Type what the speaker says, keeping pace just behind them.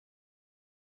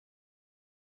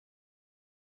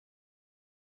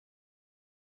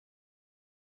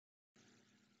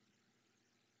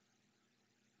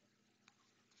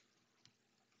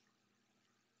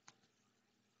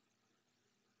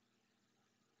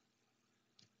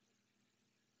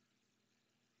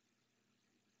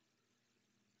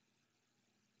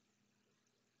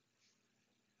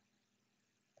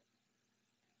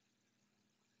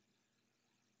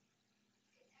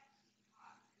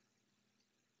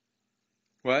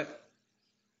What?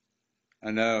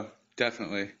 I know,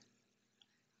 definitely.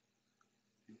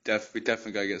 We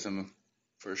definitely gotta get some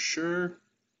for sure.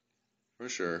 For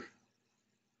sure.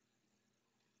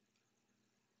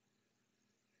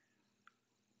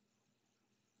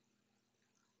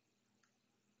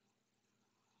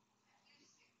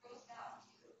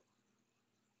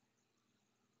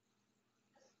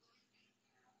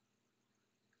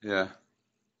 Yeah.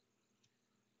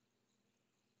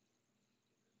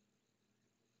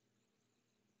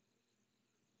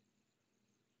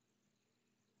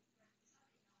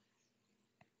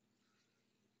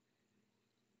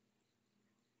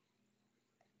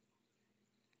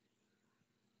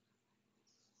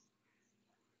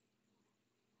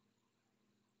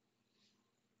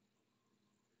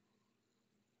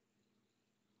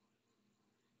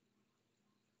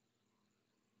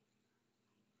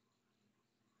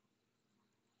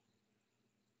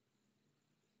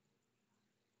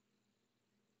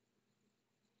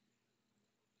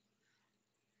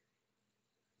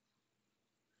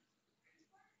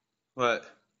 What?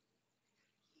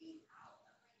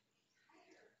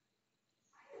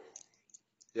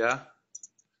 Yeah.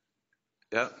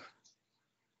 Yep.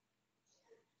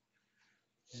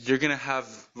 You're gonna have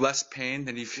less pain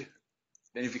than you've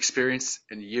experienced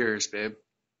in years, babe.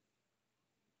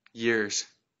 Years.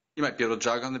 You might be able to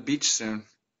jog on the beach soon.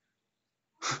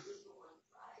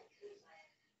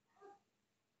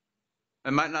 I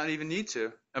might not even need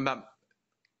to. I'm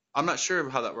not sure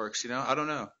how that works, I don't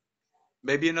know.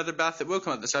 Maybe another bath that will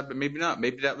come out the side, but maybe not.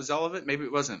 Maybe that was all of it. Maybe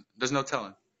it wasn't. There's no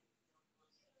telling.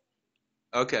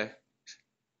 Okay.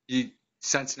 You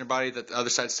sense in your body that the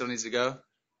other side still needs to go?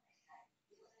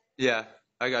 Yeah,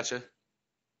 I gotcha.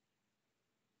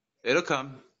 It'll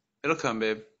come. It'll come,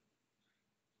 babe.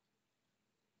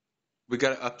 We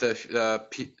got to up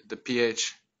the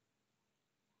pH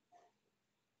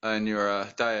in your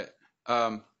diet.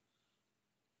 Um,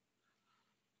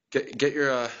 get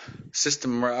your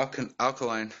system more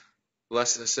alkaline,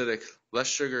 less acidic, less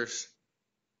sugars.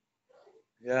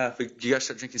 Yeah, you gotta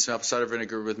start drinking some apple cider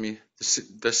vinegar with me.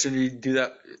 The sooner you do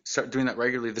that, start doing that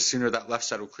regularly, the sooner that left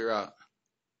side will clear out.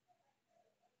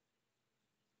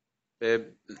 Babe,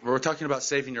 we're talking about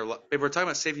babe. We're talking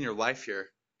about saving your life here.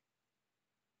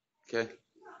 Okay.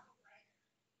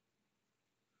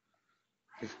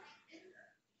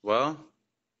 Well,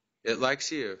 it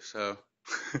likes you, so.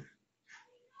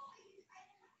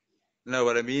 No,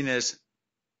 what I mean is,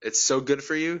 it's so good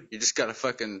for you. You just gotta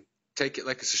fucking take it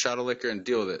like it's a shot of liquor and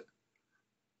deal with it.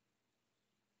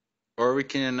 Or we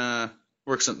can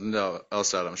work something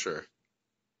else out. I'm sure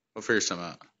we'll figure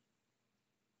something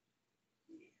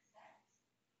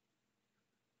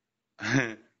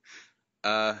out.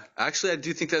 Actually, I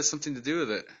do think that has something to do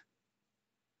with it.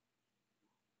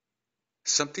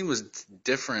 Something was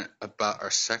different about our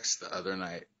sex the other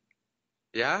night.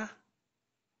 Yeah.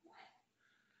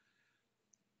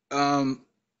 Um,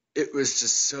 it was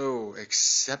just so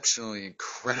exceptionally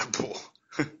incredible.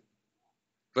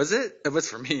 Was it? It was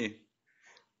for me.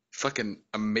 Fucking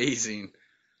amazing.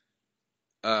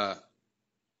 Uh,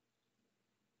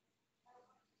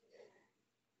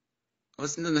 it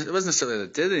wasn't necessarily that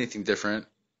it did anything different.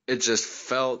 It just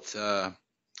felt.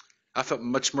 I felt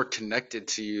much more connected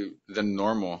to you than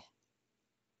normal.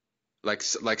 Like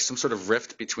some sort of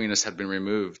rift between us had been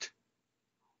removed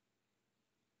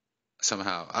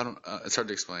somehow. I don't. It's hard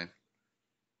to explain.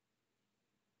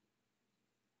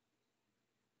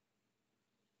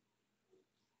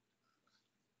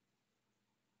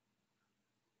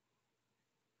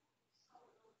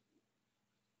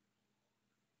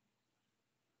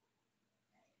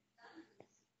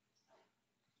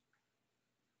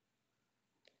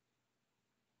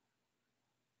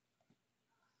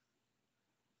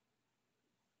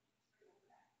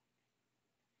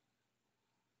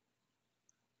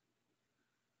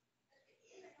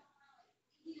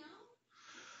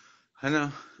 I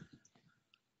know.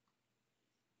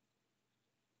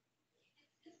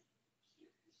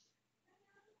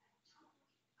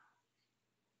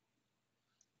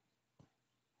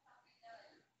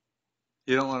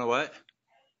 You don't want to what?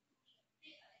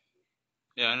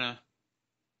 Yeah, I know.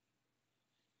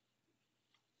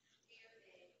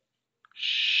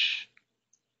 Shh.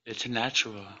 It's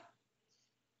natural.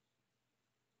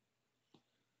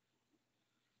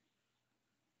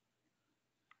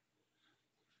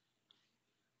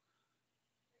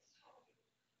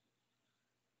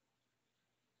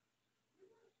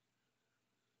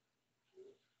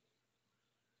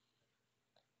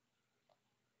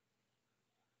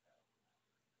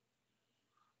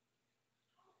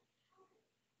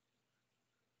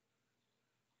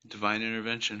 Divine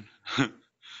intervention.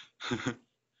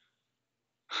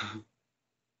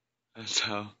 That's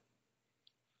how.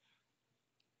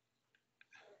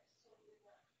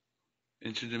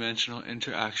 Interdimensional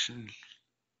interaction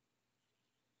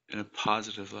in a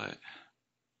positive light.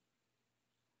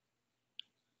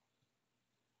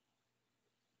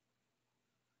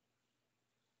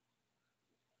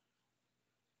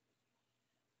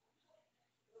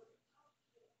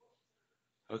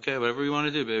 Okay, whatever you want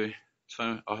to do, baby. It's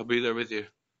fine. I'll be there with you.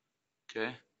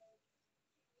 Okay?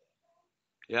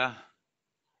 Yeah,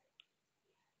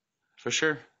 for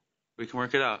sure. We can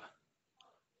work it out.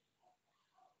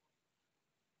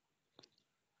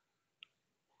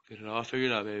 Get it all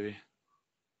figured out, baby.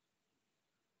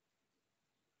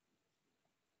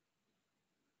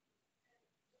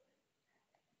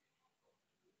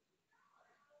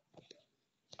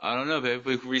 I don't know, babe.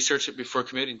 We can research it before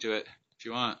committing to it. If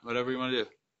you want. Whatever you want to do.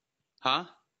 Huh?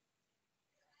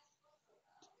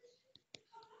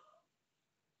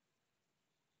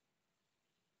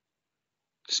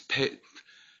 Just pay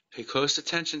close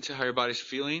attention to how your body's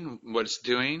feeling, what it's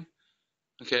doing,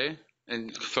 okay?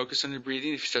 And focus on your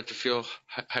breathing. If you start to feel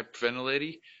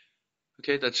hyperventilating,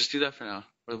 okay, let's just do that for now.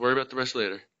 We'll worry about the rest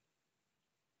later.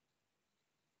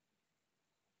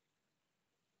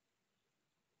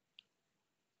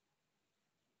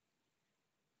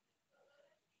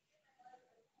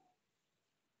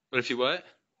 But if you what?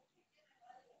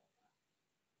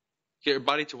 Get your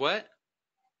body to what?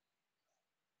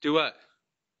 Do what?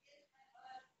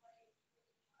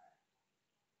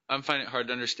 I'm finding it hard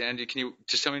to understand you. Can you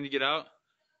just tell me to get out?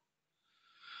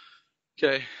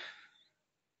 Okay.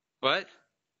 What?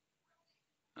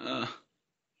 Uh,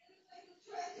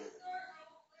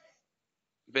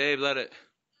 babe, let it.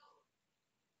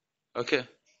 Okay.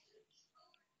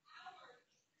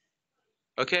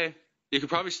 Okay. You could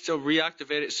probably still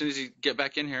reactivate it as soon as you get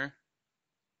back in here.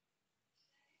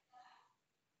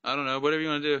 I don't know. Whatever you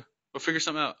want to do. We'll figure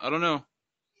something out. I don't know.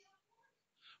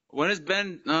 When has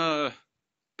Ben?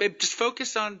 Babe, just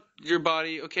focus on your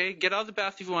body, okay? Get out of the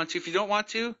bath if you want to. If you don't want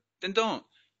to, then don't.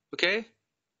 Okay?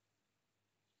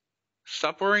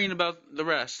 Stop worrying about the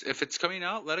rest. If it's coming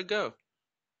out, let it go.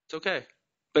 It's okay.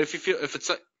 But if it's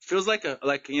like feels like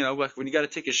like when you got to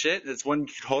take a shit, it's one you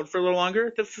can hold for a little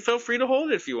longer. Then feel free to hold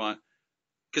it if you want,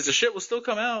 because the shit will still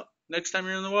come out next time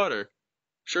you're in the water.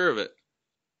 Sure of it.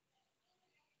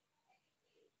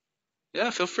 Yeah,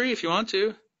 feel free if you want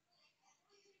to.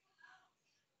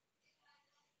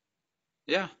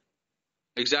 Yeah,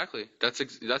 exactly.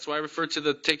 That's why I refer to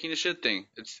the taking a shit thing.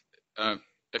 It's uh,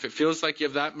 if it feels like you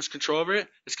have that much control over it,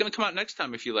 it's gonna come out next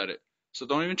time if you let it. So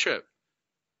don't even trip.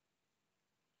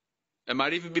 It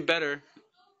might even be better.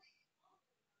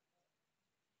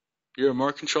 You're in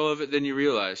more control of it than you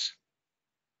realize.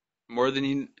 More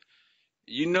than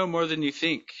you know more than you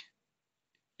think.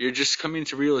 You're just coming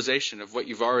to realization of what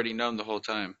you've already known the whole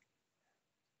time.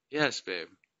 Yes, babe.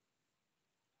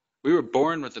 We were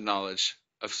born with the knowledge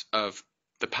of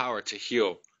the power to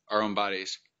heal our own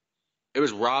bodies. It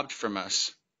was robbed from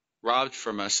us. Robbed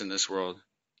from us in this world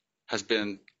has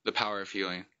been the power of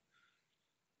healing.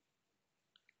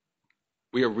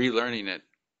 We are relearning it.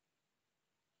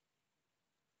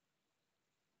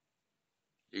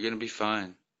 You're going to be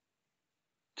fine.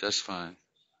 Just fine.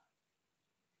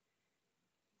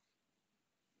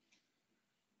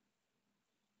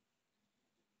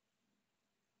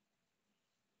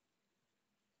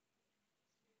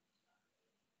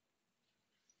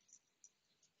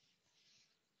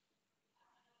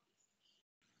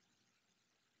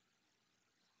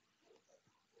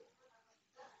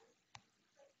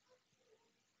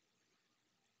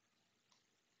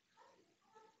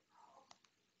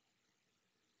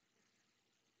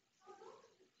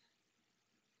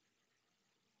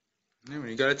 Yeah, when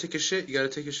you gotta take a shit, you gotta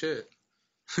take a shit.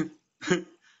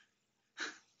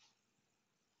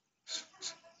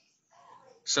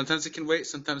 Sometimes it can wait,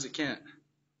 sometimes it can't.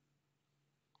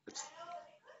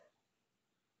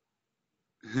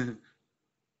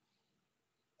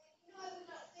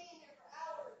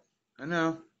 I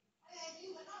know.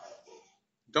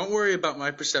 Don't worry about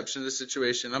my perception of the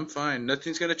situation. I'm fine.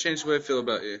 Nothing's gonna change the way I feel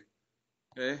about you.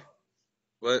 Okay?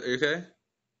 What? Are you okay?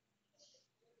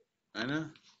 I know.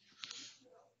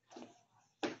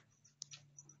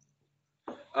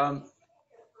 Um,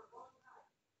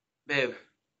 babe,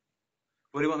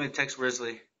 what do you want me to text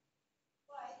Risley?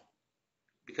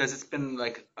 Because it's been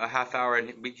like a half hour, and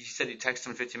you said you text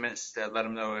him in 15 minutes to let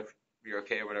him know if you're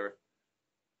okay or whatever.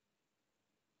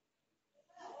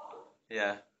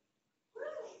 Yeah.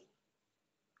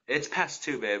 It's past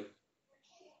 2, babe.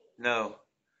 No.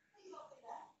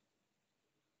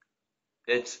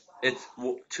 It's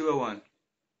 2:01.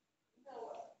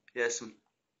 Yes.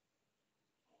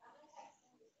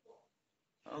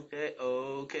 Okay,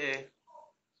 okay.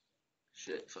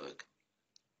 Shit, fuck.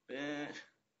 Eh,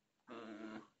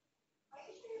 uh,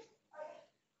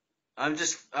 I'm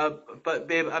just, but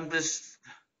babe,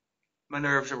 my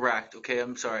nerves are racked. Okay,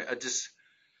 I'm sorry.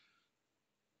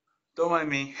 Don't mind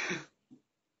me.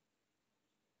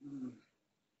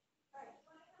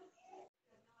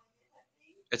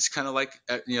 It's kind of like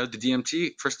the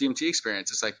DMT first DMT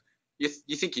experience. It's like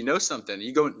you think you know something,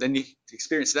 you go then you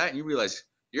experience that and you realize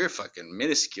you're fucking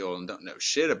minuscule and don't know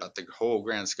shit about the whole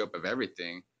grand scope of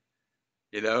everything.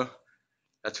 You know,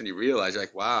 that's when you realize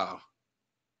like, wow,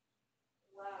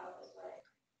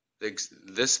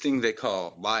 this thing they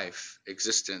call life,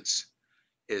 existence,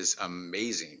 is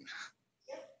amazing.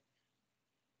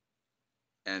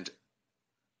 And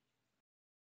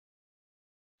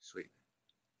sweet.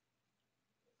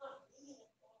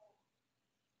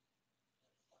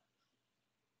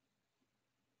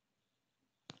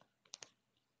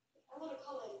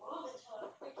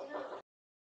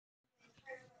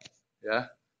 Yeah,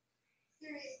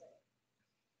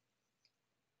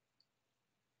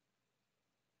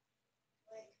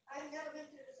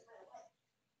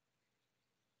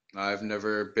 I've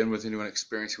never been with anyone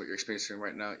experiencing what you're experiencing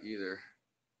right now either.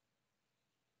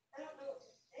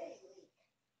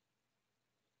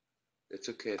 It's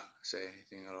okay to say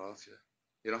anything at all if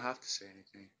you don't have to say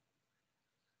anything.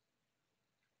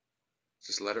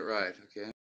 Just let it ride,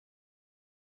 okay?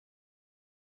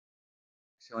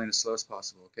 Healing as slow as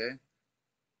possible, okay?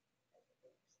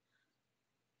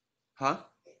 Huh?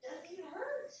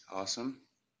 Awesome.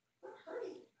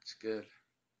 That's good.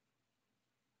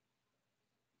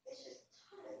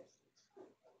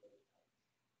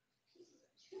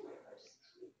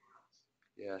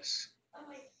 Yes.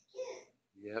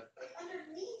 Yep.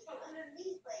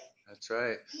 That's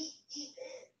right.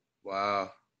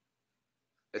 Wow.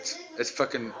 It's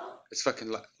fucking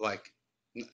like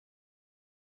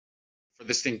for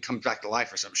this thing comes back to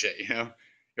life or some shit, you know?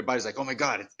 Your body's like, oh my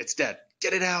god, it's dead.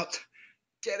 Get it out.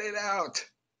 Get it out.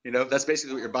 You know, that's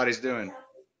basically what your body's doing.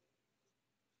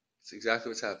 It's exactly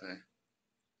what's happening.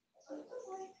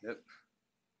 Yep.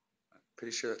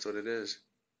 Pretty sure that's what it is.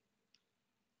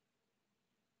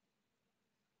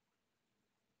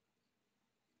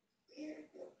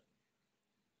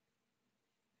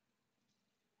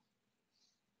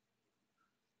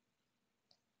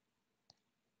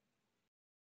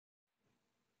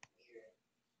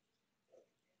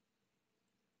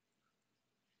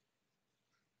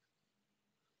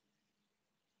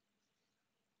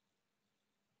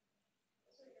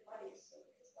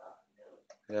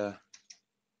 Yeah.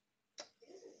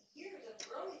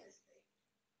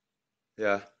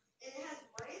 Yeah.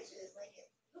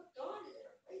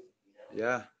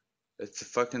 Yeah. It's a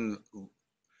fucking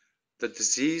the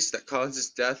disease that causes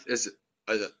death is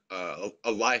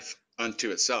a life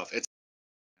unto itself. It's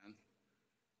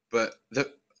but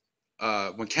the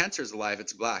when cancer is alive,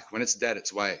 it's black. When it's dead,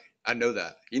 it's white. I know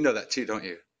that. You know that too, don't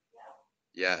you?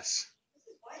 Yes.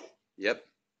 Yep.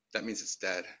 That means it's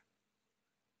dead.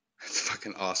 It's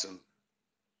fucking awesome.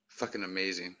 Fucking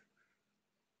amazing.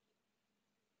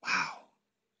 Wow.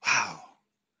 Wow.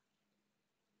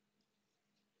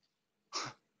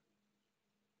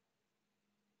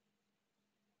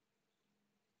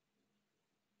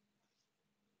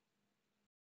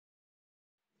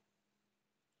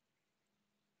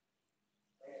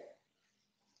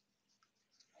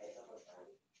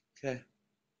 Okay.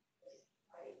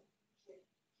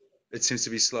 It seems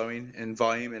to be slowing in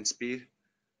volume and speed.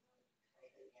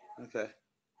 Okay.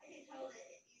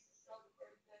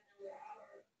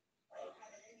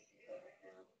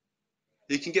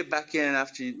 You can get back in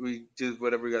after we do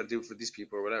whatever we got to do for these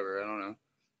people or whatever. I don't know.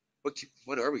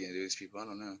 What are we gonna do to these people? I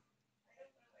don't know.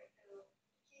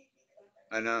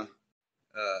 I know.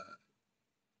 Uh,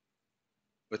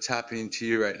 what's happening to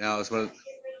you right now is one of.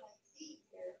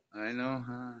 I know,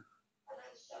 huh?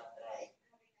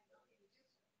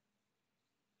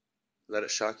 Let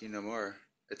it shock you no more.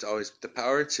 It's always the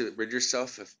power to rid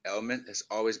yourself of ailment has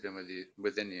always been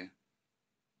within you.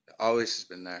 It always has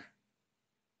been there.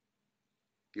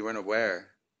 You weren't aware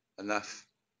enough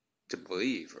to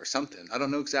believe or something. I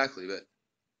don't know exactly, but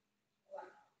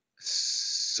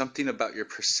something about your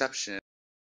perception,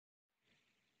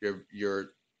 your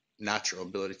natural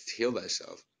ability to heal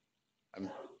thyself.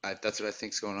 That's what I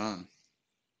think's going on.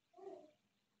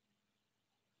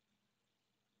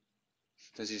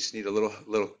 Sometimes you just need a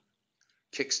little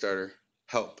Kickstarter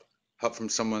help from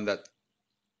someone that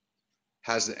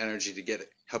has the energy to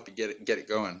help you get it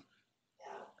going.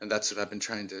 And that's what I've been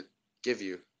trying to give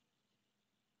you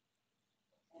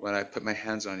when I put my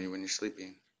hands on you when you're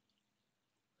sleeping.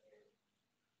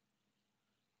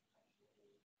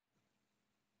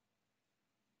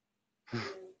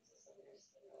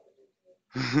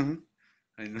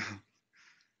 I know.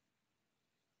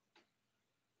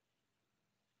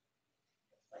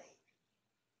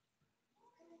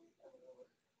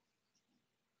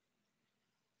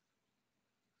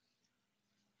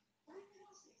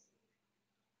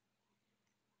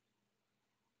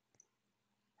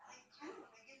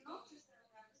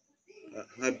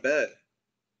 I bet.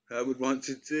 I would want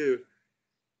to too.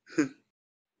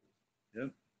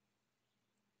 Yep.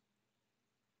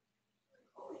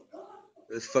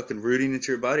 It's fucking rooting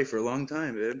into your body for a long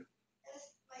time, babe.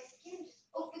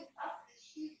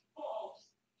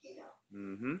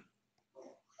 Mm-hmm.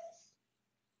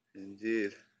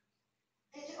 Indeed.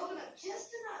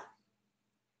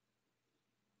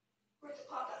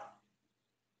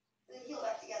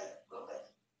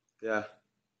 Yeah.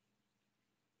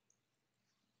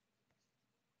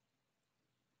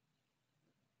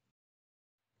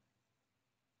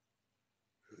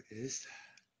 Who is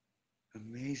that?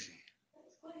 Amazing.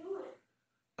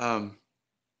 Um,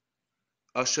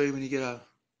 I'll show you when you get out.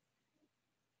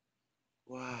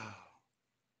 Wow.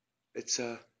 It's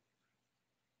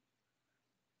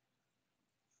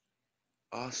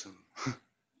awesome.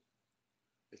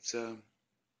 It's a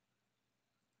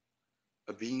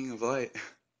being of light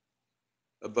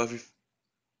above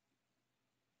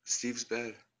Steve's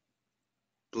bed.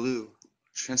 Blue.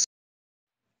 Trans.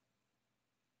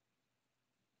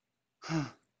 Huh.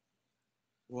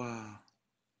 Wow.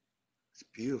 It's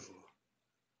beautiful.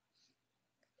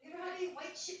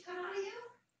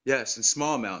 Yes, in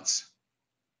small amounts.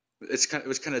 It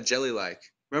was kind of jelly-like.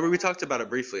 Remember we talked about it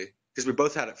briefly because we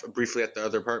both had it briefly at the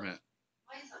other apartment.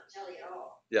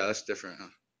 Yeah, that's different. Huh?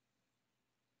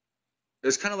 It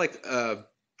was kind of like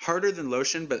harder than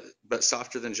lotion, but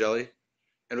softer than jelly,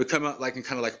 and it would come out like in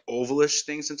kind of like ovalish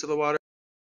things into the water.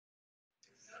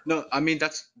 No, I mean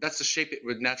that's the shape it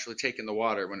would naturally take in the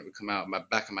water when it would come out my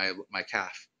back of my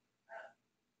calf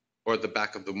or the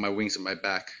back of my wings of my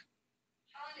back.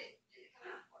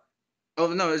 Oh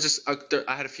no, it's just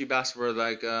I had a few baths where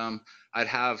like I'd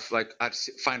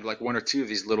find like one or two of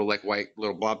these little like white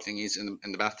little blob thingies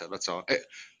in the bathtub. That's all.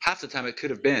 Half the time it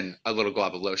could have been a little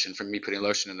glob of lotion from me putting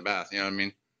lotion in the bath. You know what I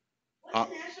mean? Uh,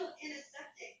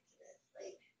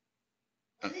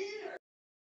 uh,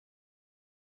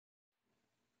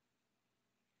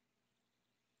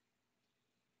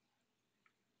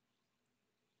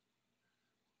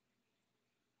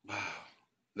 wow,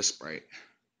 the Sprite.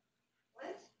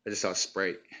 I just saw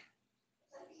Sprite.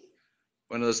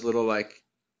 One of those little like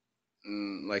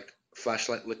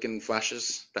flashlight looking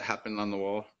flashes that happen on the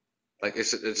wall. Like it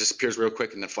just appears real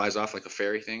quick and then flies off like a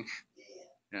fairy thing.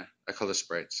 Yeah, I call those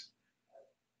Sprites.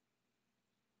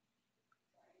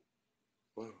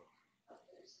 Whoa,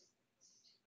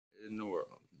 in the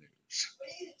world news.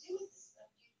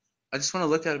 I just want to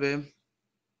look at it, babe.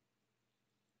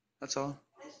 That's all.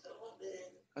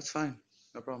 That's fine.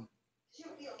 No problem.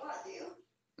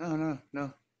 No, no,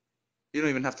 no. You don't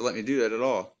even have to let me do that at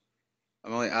all.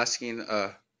 I'm only asking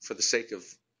for the sake of.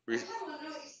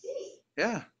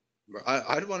 Yeah,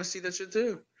 I'd want to see that shit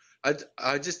too.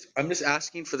 I'm just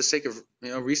asking for the sake of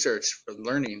research for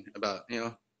learning about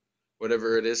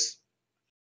whatever it is.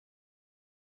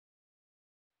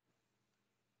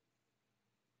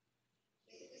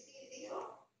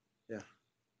 Yeah.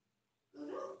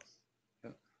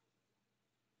 Yeah.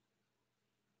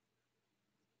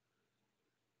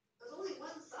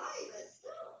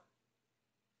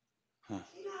 Huh.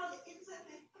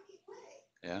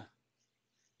 Yeah.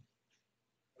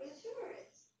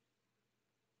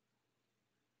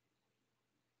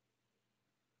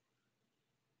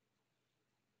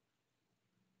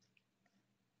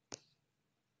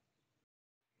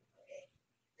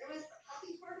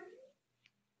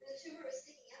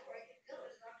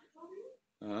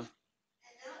 Uh-huh.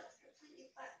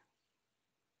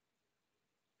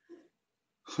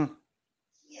 Huh.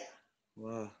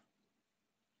 Wow.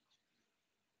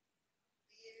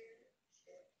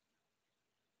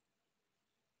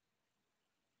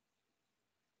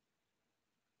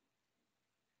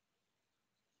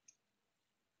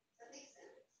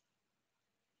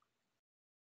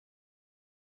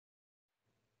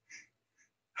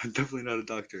 I'm definitely not a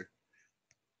doctor,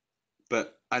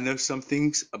 but I know some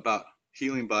things about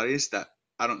healing bodies that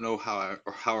I don't know how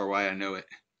or why I know it.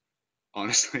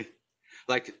 Honestly,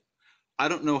 like I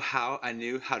don't know how I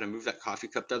knew how to move that coffee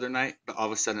cup the other night, but all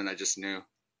of a sudden I just knew.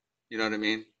 You know what I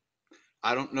mean?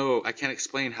 I don't know. I can't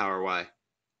explain how or why.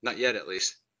 Not yet, at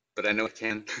least. But I know I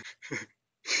can.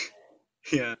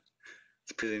 Yeah,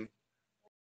 it's amazing.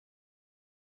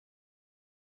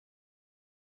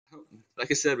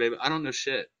 Like I said, babe, I don't know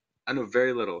shit. I know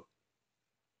very little.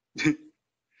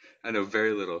 I know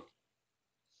very little.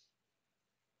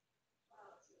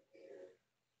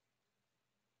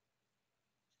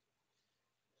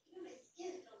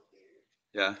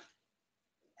 Yeah.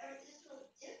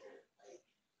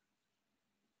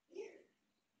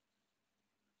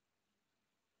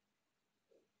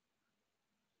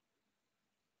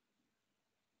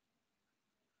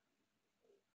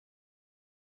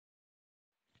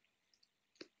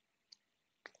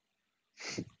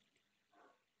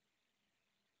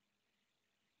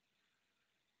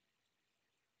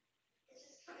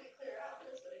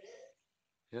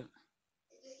 Yeah.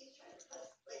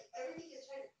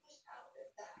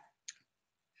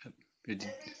 You're,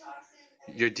 de-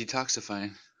 you're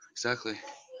detoxifying. Exactly.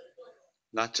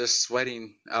 Not just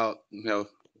sweating out,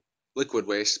 liquid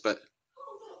waste, but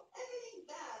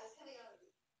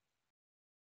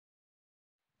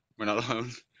we're not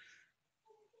alone.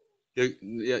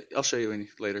 Yeah, I'll show you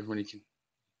later when you can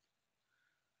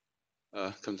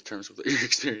come to terms with what you're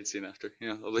experiencing after.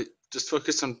 Just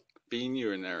focus on being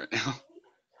you in there right now.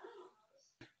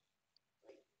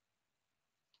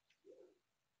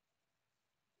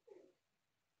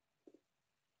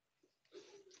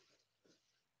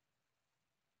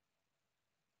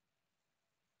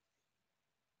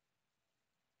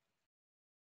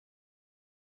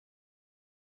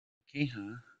 Okay,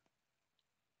 huh?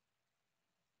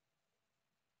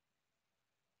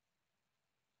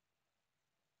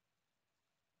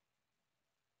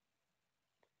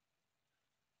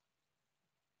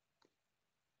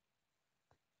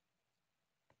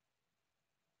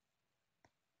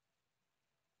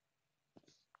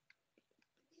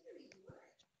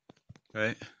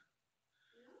 Right?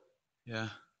 Yeah.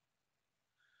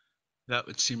 That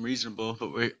would seem reasonable,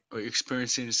 but what you're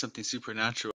experiencing is something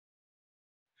supernatural.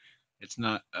 It's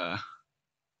not,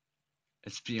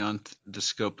 it's beyond the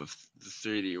scope of the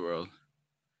 3D world.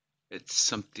 It's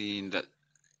something that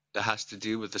has to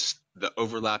do with the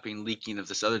overlapping leaking of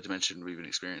this other dimension we've been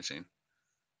experiencing.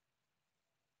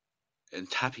 And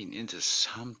tapping into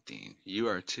something. You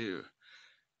are too.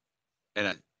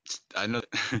 And I know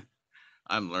that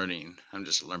I'm learning. I'm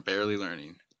just barely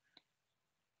learning.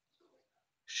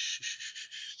 Shh, shh,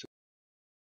 shh, shh.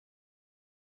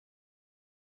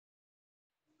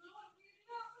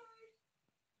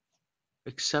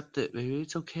 Accept it, baby.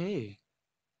 It's okay.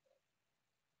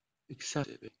 Accept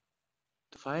it, baby.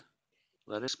 Fight.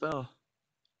 Let it spell.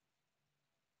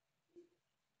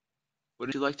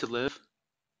 Wouldn't you like to live?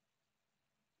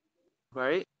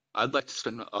 Right? I'd like to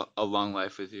spend a long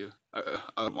life with you. I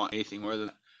don't want anything more than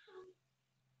that.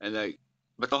 And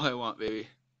but all I want, baby.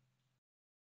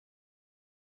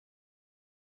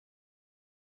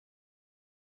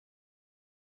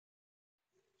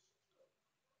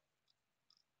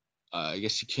 I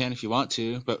guess you can if you want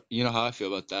to, but you know how I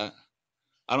feel about that.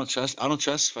 I don't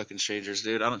trust fucking strangers,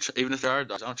 dude. I don't even if there are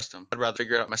dogs, I don't trust them. I'd rather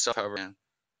figure it out myself however I can.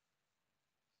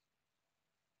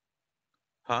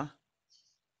 Huh?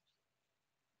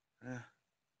 Yeah.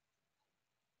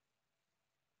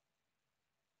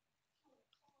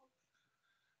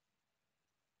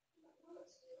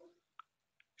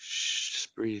 Shh,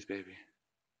 just breathe, baby.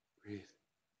 Breathe.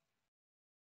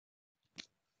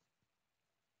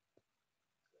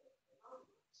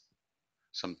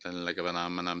 Something like a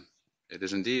phenomenon. It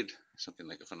is indeed something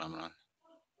like a phenomenon.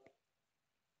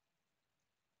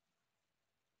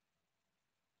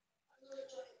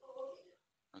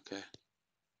 Okay.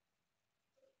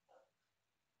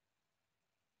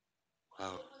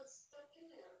 Wow.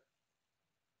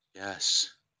 Yes.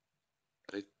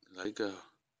 Let it go.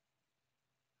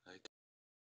 Let it,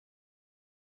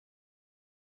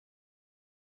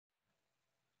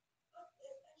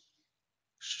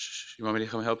 shh. You want me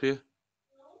to come help you?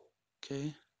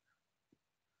 Okay.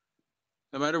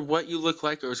 No matter what you look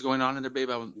like or is going on in there, babe,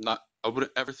 I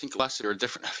wouldn't ever think less or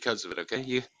different because of it. Okay.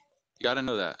 You gotta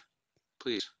know that,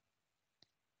 please.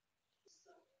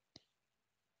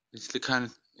 It's the kind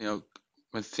of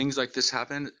when things like this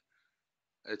happen,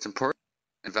 it's important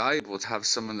and valuable to have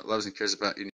someone that loves and cares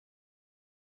about you.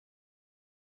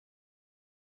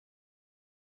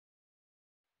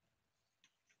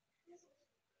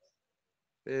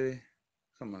 Baby,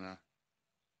 come on now.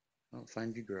 I don't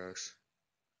find you gross.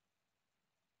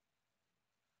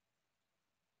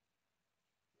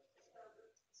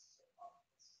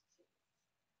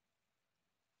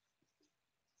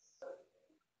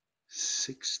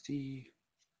 60.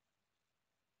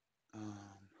 Um,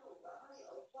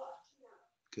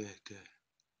 good, good.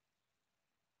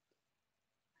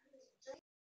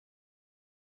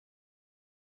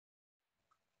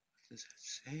 What does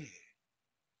that say?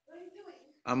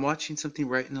 I'm watching something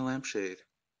right in the lampshade.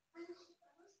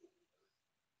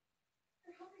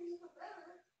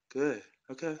 Good.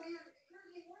 Okay.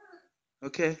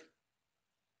 Okay.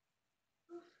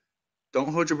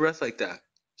 Don't hold your breath like that.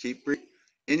 Keep breathing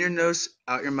in your nose,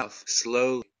 out your mouth,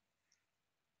 slowly,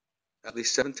 at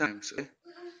least 7 times. Okay?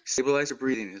 Stabilize your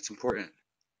breathing. It's important.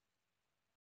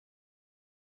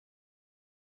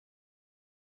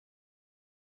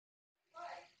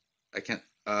 I can't.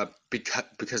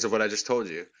 Because of what I just told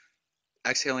you.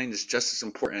 Exhaling is just as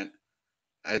important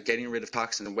as getting rid of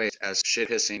toxins and waste as shit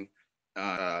hissing,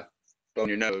 uh, blowing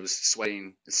your nose,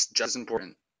 sweating. It's just as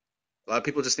important. A lot of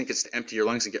people just think it's to empty your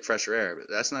lungs and get fresher air, but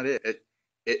that's not it.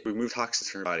 It removes toxins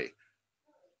from your body.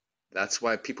 That's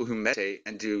why people who meditate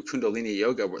and do Kundalini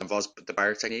yoga, where it involves the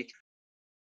fire technique,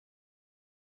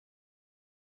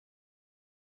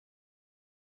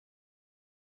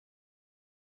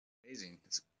 amazing.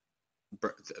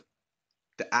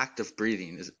 The act of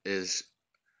breathing is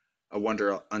a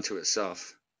wonder unto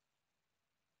itself.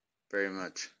 Very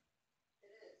much.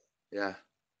 Yeah.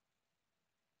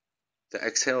 The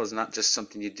exhale is not just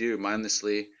something you do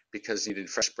mindlessly because you need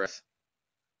fresh breath.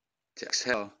 To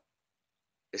exhale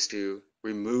is to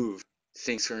remove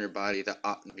things from your body that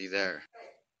ought to be there.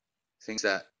 Things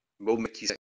that will make you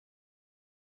sick.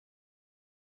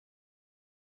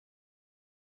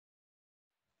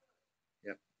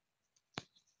 Yep.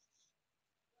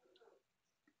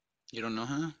 You don't know,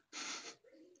 huh?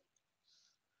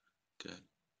 Good.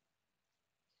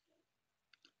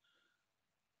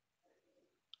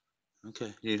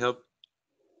 Okay. You need help?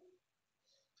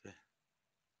 Okay.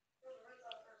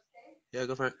 Yeah,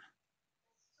 go for it.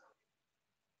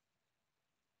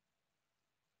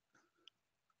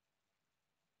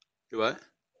 Do what?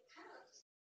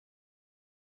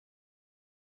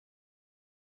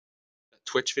 That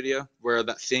Twitch video where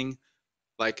that thing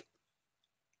like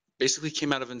basically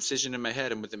came out of incision in my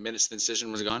head, and within minutes the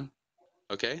incision was gone.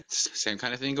 Okay, same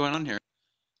kind of thing going on here.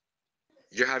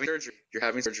 You're having surgery. You're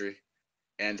having surgery,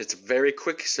 and it's a very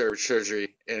quick surgery,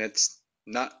 and it's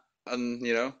not,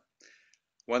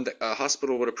 one that a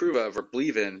hospital would approve of or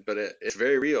believe in, but it's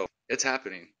very real. It's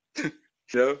happening. you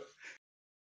know.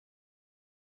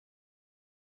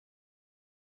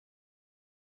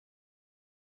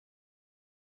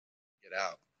 Get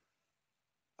out.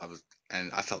 I was,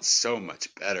 and I felt so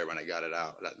much better when I got it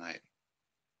out that night.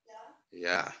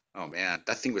 Yeah. Oh man,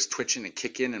 that thing was twitching and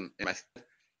kicking, and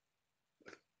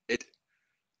it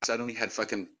suddenly had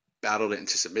fucking battled it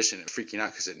into submission and freaking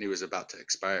out because it knew it was about to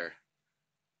expire.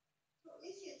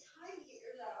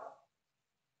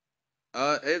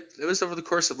 It was over the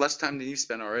course of less time than you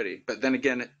spent already. But then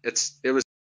again, it was.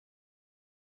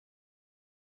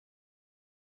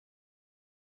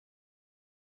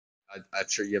 I'm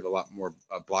sure you have a lot more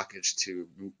blockage to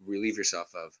relieve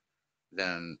yourself of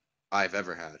than I've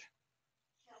ever had.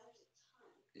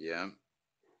 Yeah,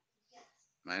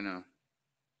 I know.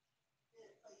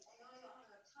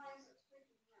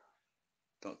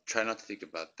 Don't try not to think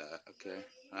about that. Okay,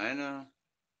 I know.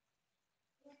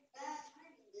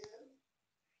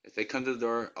 If they come to the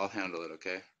door, I'll handle it.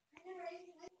 Okay.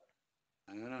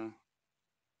 I know.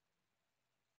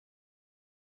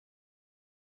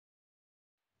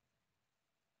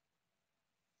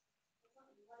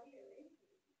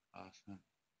 Awesome.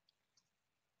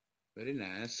 Very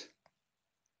nice.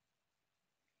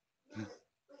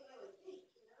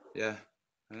 Yeah,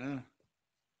 I know.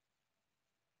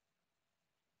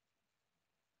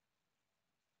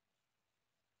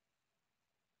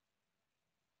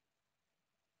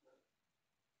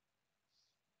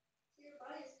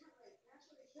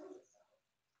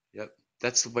 Yep.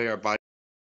 That's the way our body.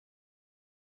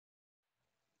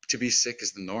 To be sick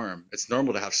is the norm. It's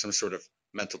normal to have some sort of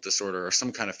mental disorder or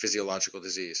some kind of physiological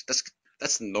disease.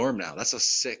 That's the norm now. That's how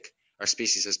sick our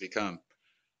species has become.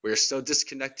 We are so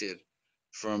disconnected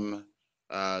from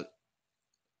uh,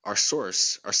 our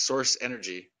source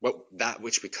energy, what that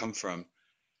which we come from,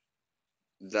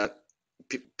 that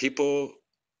people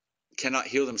cannot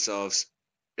heal themselves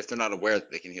if they're not aware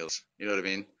that they can heal. You know what I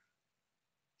mean?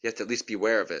 You have to at least be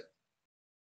aware of it.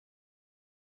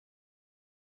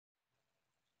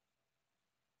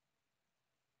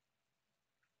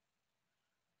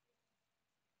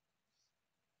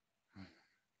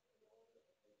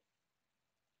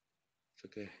 It's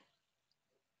okay.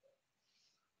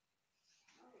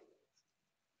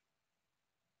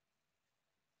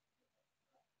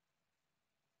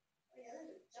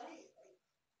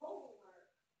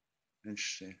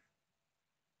 Interesting.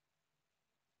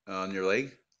 On your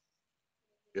leg,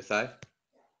 your thigh,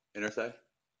 inner thigh.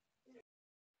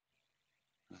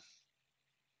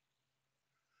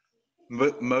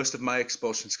 Most of my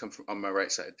expulsions come from on my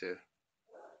right side too.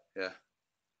 Yeah,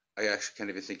 I actually can't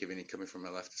even think of any coming from my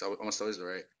left. It's almost always the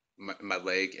right. my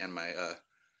leg and my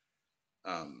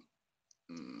um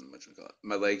what you call it?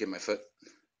 My leg and my foot.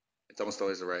 It's almost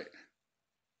always the right.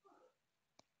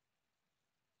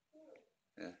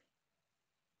 Yeah.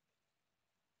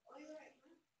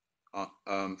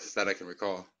 That I can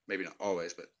recall. Maybe not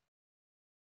always, but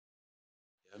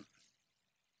yeah.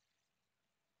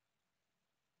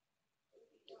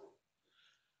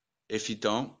 If you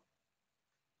don't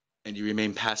and you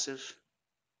remain passive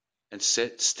and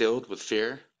sit stilled with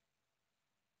fear,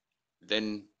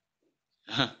 then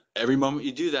every moment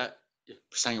you do that, you're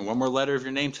signing one more letter of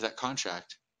your name to that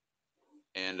contract,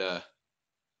 and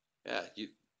yeah,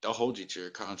 they'll hold you to your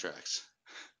contracts.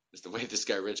 Is the way this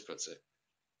guy Rich puts it.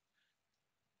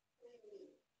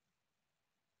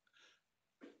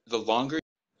 The longer,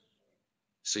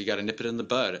 so you got to nip it in the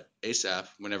bud ASAP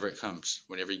whenever it comes.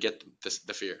 Whenever you get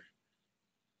the fear,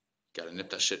 got to nip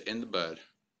that shit in the bud.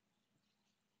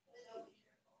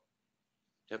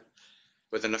 Yep.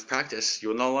 With enough practice, you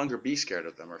will no longer be scared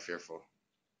of them or fearful.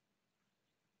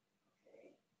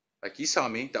 Like you saw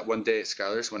me that one day at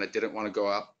Skylar's when I didn't want to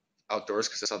go outdoors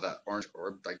because I saw that orange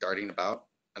orb like darting about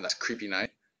and that creepy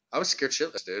night. I was scared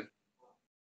shitless, dude.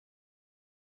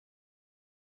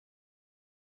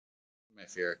 My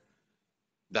fear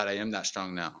that I am that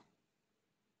strong now.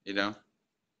 You know,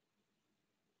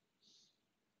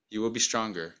 you will be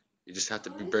stronger. You just have to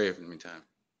be brave in the meantime.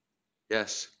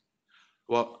 Yes.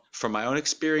 Well, from my own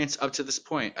experience up to this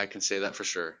point, I can say that for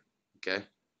sure. Okay.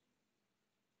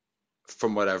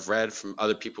 From what I've read from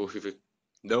other people who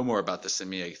know more about this than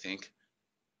me, I think.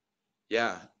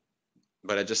 Yeah.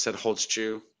 But I just said holds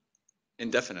true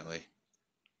indefinitely.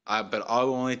 But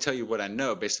I'll only tell you what I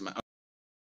know based on my own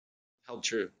held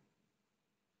true.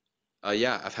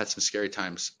 Yeah, I've had some scary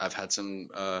times. I've had some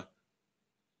uh,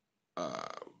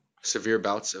 severe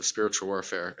bouts of spiritual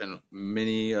warfare in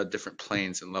many different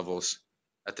planes and levels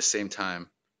at the same time.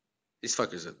 These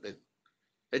fuckers,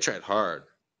 they tried hard.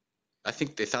 I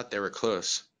think they thought they were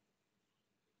close.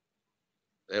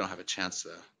 They don't have a chance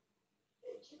though.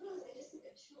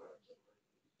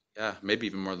 Yeah, maybe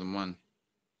even more than one.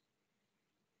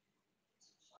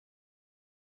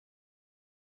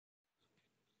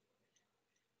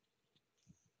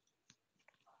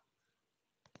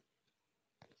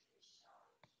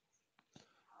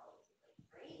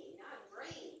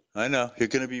 I know. You're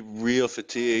gonna be real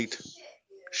fatigued.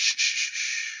 Shh, shh,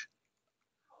 shh.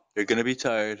 You're gonna be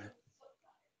tired.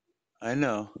 I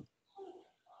know.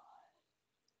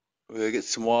 We gotta get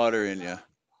some water in you.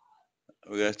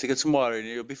 We gotta to get some water in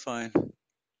you. You'll be fine.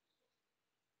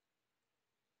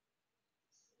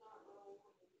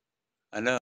 I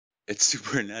know. It's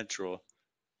supernatural.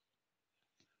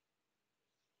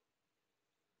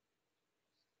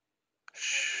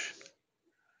 Shh.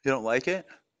 You don't like it?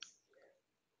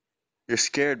 You're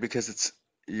scared because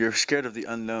you're scared of the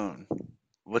unknown.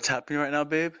 What's happening right now,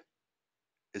 babe,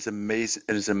 is amazing.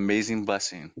 It is an amazing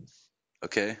blessing.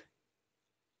 Okay,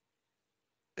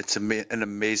 it's an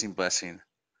amazing blessing.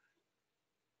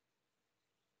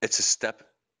 It's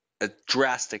a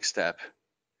drastic step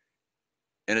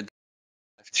in a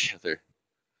life together.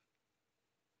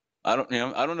 I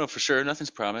don't know for sure. Nothing's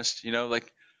promised.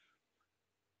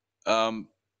 Um,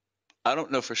 I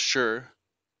don't know for sure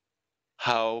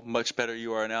how much better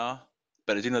you are now,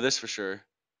 but I do know this for sure.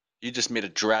 You just made a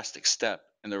drastic step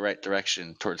in the right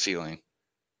direction towards healing.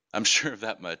 I'm sure of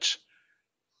that much,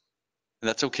 and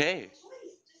that's okay.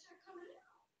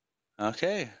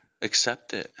 Okay,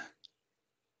 accept it.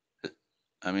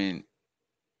 I mean,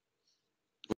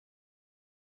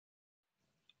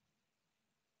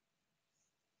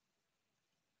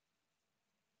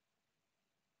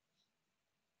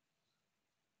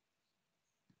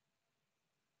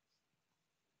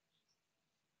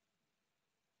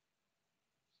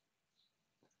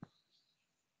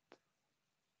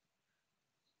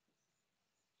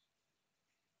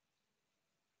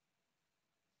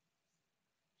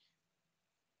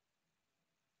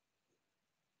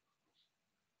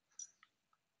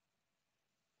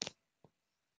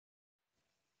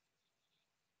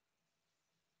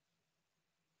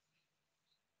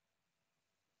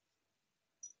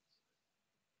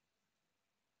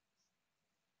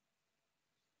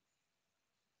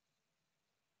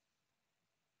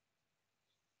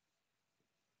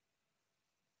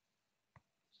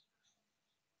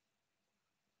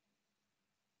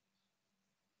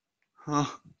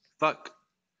 oh, fuck.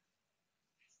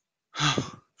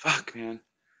 Fuck, man.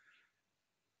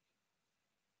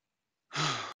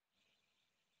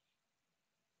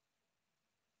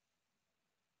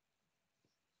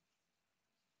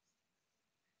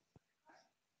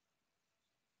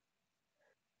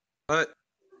 What?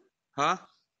 Huh?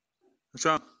 What's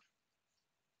wrong?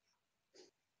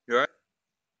 You alright?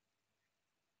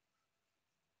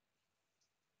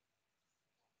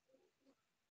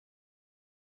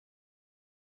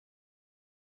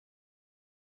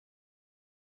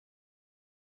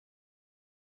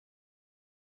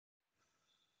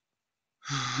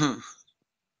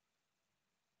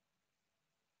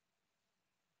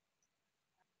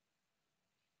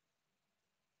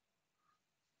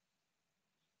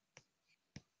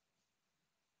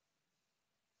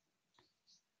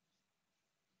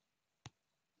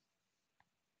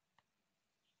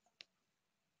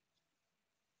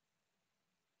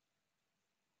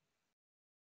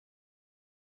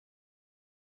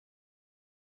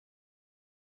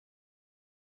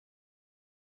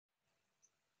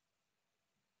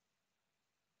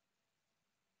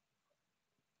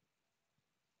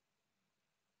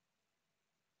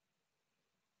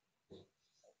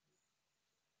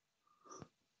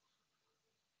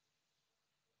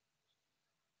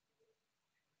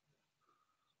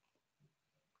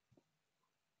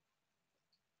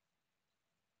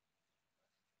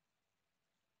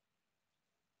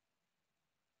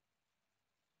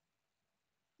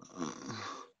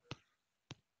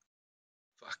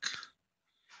 Fuck.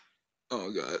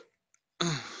 Oh god.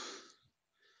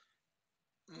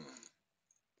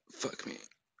 Fuck me.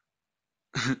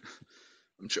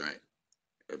 I'm trying.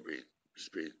 Breathe.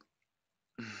 Just breathe.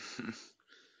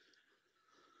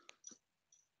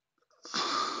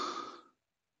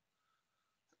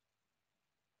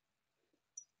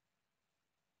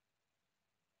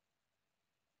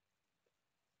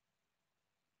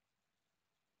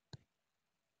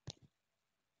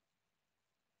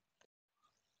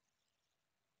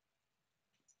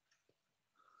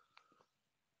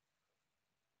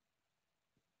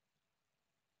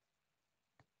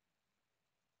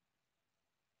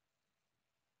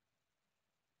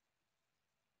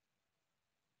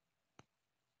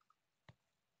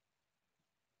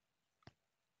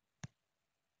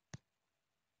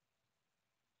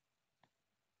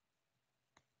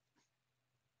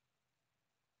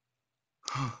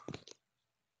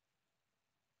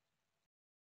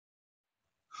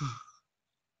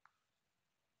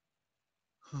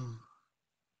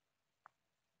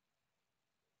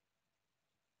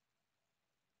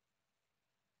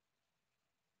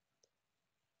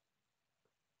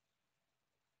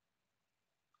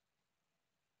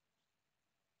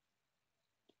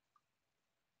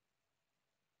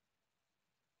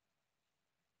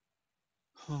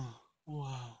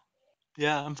 Wow.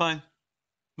 Yeah, I'm fine.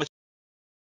 Much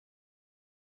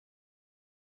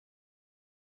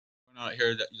going on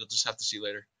here that you'll just have to see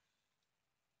later.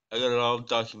 I got it all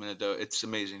documented though. It's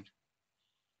amazing.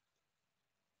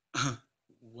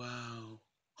 Wow.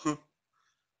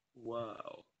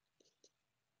 Wow.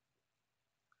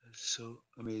 That's so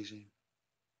amazing.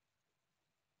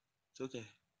 It's okay.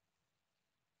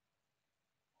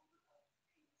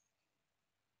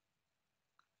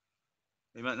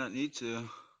 You might not need to.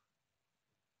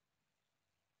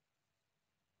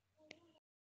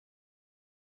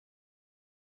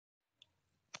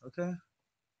 Okay.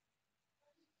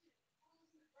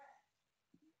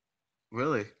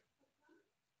 Really?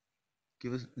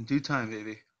 Give us in due time,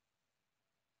 baby.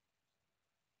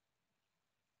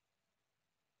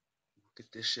 Get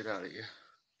this shit out of you.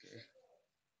 Okay.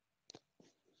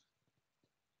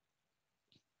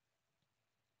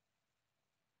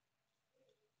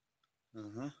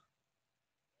 Uh-huh.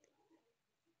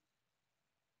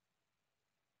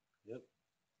 Yep.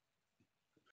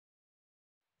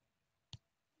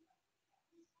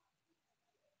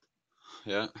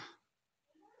 Yeah.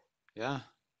 Yeah.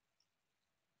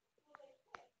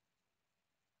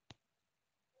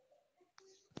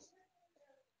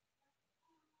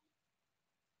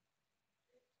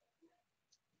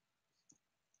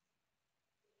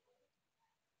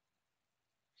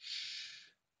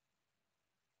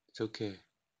 It's okay.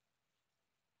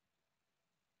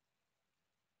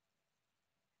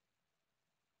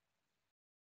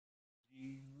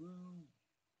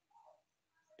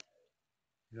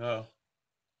 Yeah.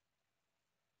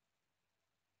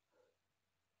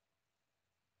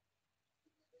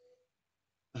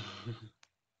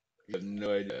 You have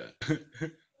no idea.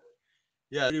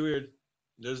 Yeah, pretty weird.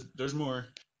 There's more.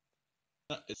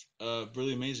 It's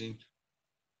really amazing.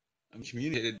 I'm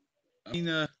communicated. I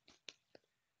mean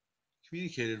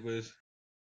communicated with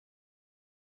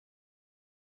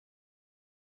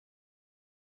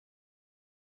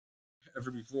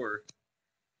ever before.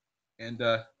 And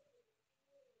okay.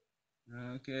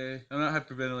 I'm not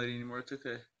hyperventilating anymore. It's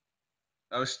okay.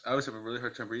 I was having a really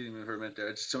hard time breathing for a minute there.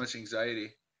 It's so much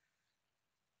anxiety.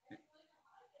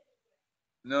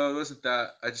 No, it wasn't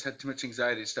that. I just had too much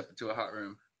anxiety to step into a hot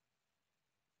room.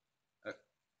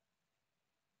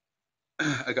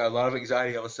 I got a lot of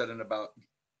anxiety all of a sudden about.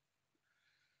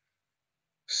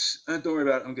 Don't worry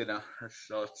about it. I'm good now. That's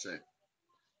all I have to say.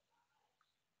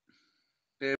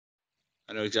 Babe,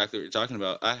 I know exactly what you're talking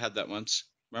about. I had that once.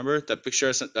 Remember that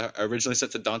picture I originally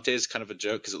sent to Dante is kind of a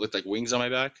joke because it looked like wings on my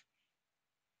back.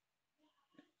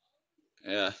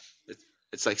 Yeah,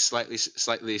 it's like slightly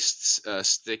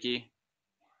sticky,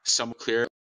 somewhat clear.